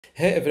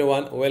Hey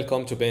everyone,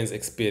 welcome to Ben's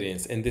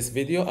Experience. In this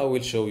video, I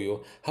will show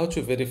you how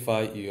to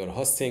verify your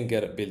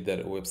Hostinger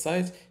Builder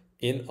website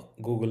in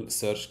Google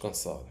Search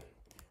Console.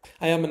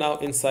 I am now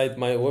inside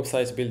my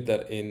website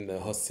builder in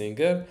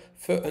Hostinger.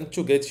 And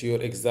to get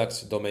your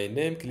exact domain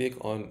name,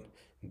 click on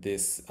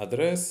this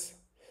address,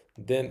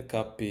 then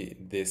copy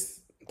this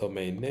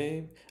domain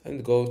name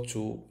and go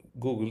to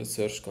Google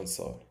Search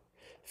Console.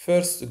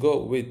 First,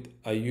 go with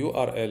a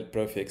URL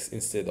prefix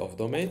instead of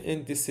domain,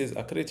 and this is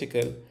a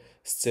critical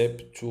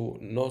step to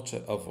not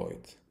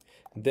avoid.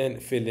 Then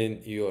fill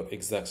in your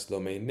exact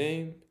domain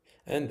name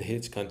and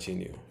hit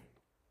continue.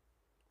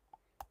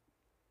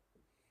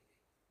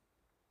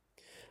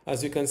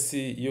 As you can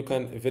see, you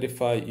can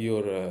verify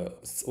your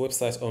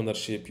website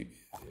ownership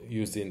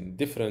using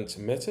different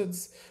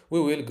methods.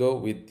 We will go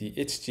with the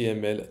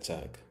HTML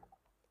tag.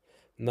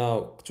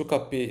 Now, to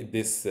copy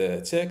this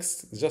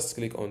text, just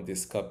click on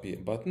this copy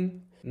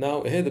button.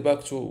 Now, head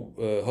back to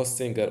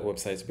Hostinger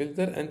Website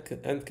Builder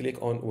and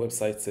click on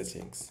Website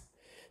Settings.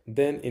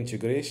 Then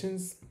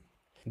Integrations.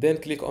 Then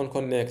click on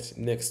Connect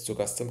next to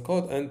Custom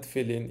Code and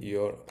fill in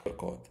your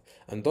code.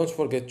 And don't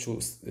forget to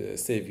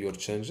save your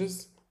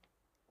changes.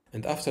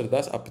 And after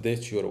that,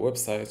 update your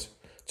website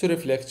to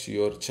reflect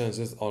your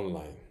changes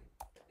online.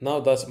 Now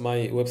that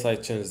my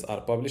website changes are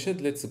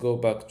published, let's go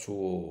back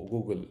to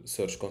Google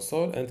Search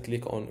Console and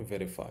click on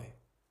Verify.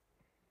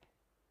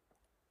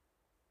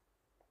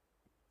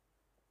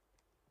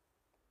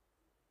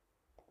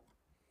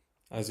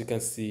 As you can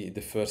see, the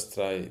first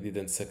try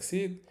didn't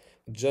succeed.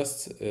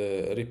 Just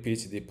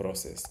repeat the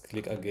process.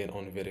 Click again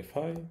on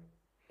Verify.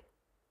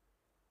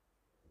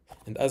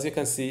 And as you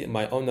can see,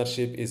 my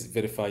ownership is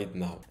verified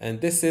now.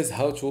 And this is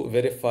how to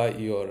verify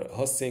your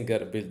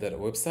Hostinger Builder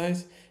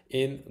website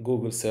in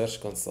Google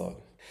Search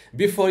Console.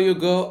 Before you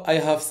go, I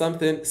have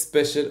something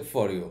special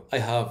for you. I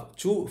have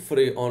two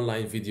free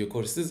online video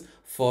courses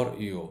for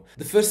you.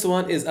 The first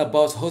one is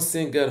about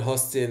Hostinger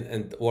hosting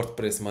and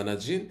WordPress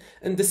managing,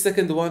 and the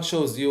second one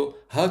shows you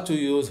how to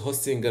use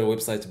Hostinger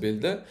Website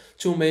Builder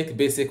to make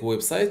basic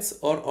websites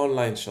or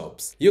online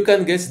shops. You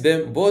can get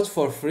them both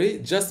for free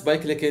just by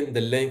clicking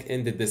the link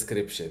in the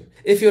description.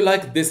 If you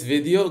like this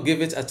video,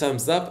 give it a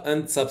thumbs up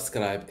and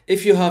subscribe.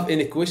 If you have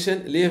any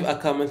question, leave a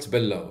comment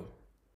below.